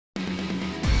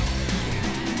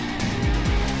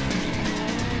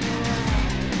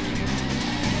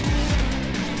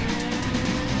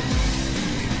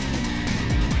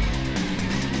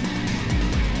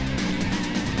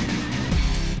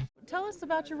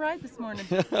about your ride this morning?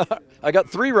 I got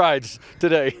 3 rides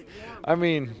today. I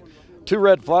mean, 2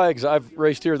 red flags. I've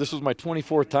raced here. This was my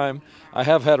 24th time. I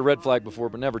have had a red flag before,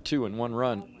 but never 2 in one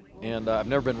run. And I've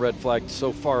never been red flagged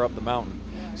so far up the mountain.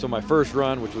 So my first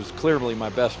run, which was clearly my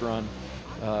best run,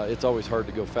 it's always hard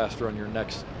to go faster on your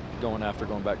next going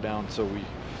back down. So we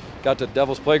got to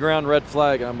Devil's Playground, red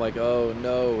flag, and I'm like, oh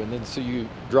no. And then so you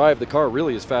drive the car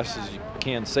really as fast as you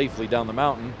can safely down the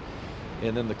mountain.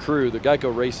 And then the crew, the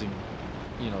Geico Racing,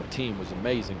 team was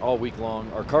amazing all week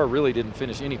long. Our car really didn't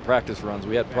finish any practice runs.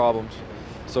 We had problems.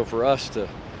 So for us to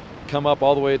come up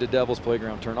all the way to Devil's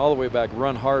Playground, turn all the way back,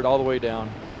 run hard all the way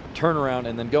down, turn around,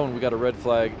 and then go, and we got a red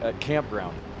flag at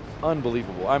campground.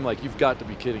 Unbelievable. I'm like, you've got to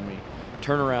be kidding me.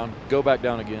 Turn around, go back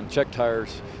down again, check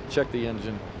tires, check the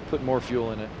engine, put more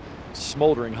fuel in it.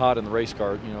 Smoldering hot in the race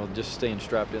car, just staying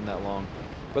strapped in that long.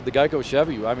 But the Geico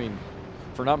Chevy, I mean,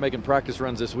 for not making practice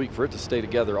runs this week, for it to stay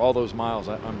together all those miles,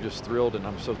 I'm just thrilled, and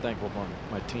I'm so thankful for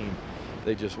my team.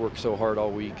 They just worked so hard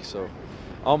all week. So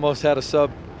almost had a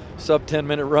sub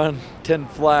 10-minute run, 10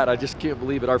 flat. I just can't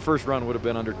believe it. Our first run would have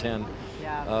been under 10.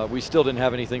 Yeah. We still didn't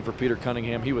have anything for Peter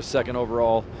Cunningham. He was 2nd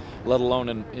overall, let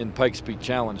alone in Pikes Peak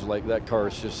Challenge. Like, that car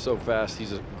is just so fast.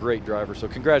 He's a great driver. So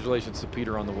congratulations to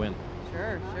Peter on the win.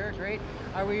 Sure, great.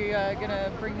 Are we going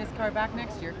to bring this car back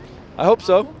next year? I hope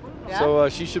so. Yeah? So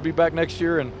she should be back next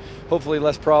year, and hopefully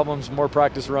less problems, more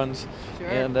practice runs, sure.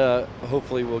 And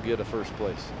hopefully we'll get a first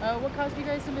place. What caused you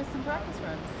guys to miss some practice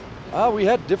runs? We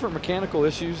had different mechanical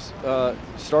issues.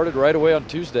 Started right away on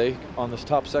Tuesday on this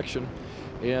top section,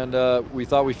 and we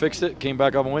thought we fixed it. Came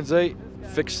back on Wednesday,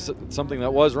 fixed something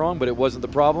that was wrong, but it wasn't the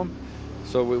problem.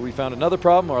 So we found another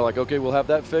problem. We're like, okay, we'll have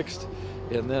that fixed.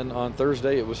 And then on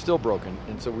Thursday, it was still broken.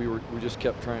 And so we just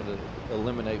kept trying to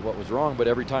eliminate what was wrong. But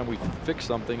every time we fixed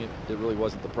something, it really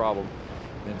wasn't the problem.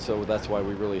 And so that's why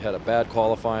we really had a bad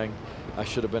qualifying. I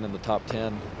should have been in the top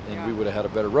 10, and we would have had a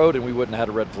better road, and we wouldn't have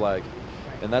had a red flag.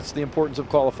 And that's the importance of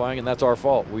qualifying, and that's our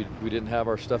fault. We didn't have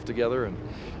our stuff together, and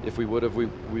if we would have,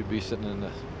 we'd be sitting in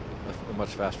a much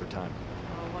faster time.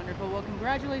 Oh, wonderful. Well,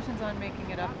 congratulations on making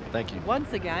it up. Thank you.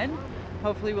 Once again.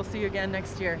 Hopefully we'll see you again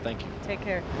next year. Thank you. Take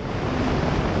care.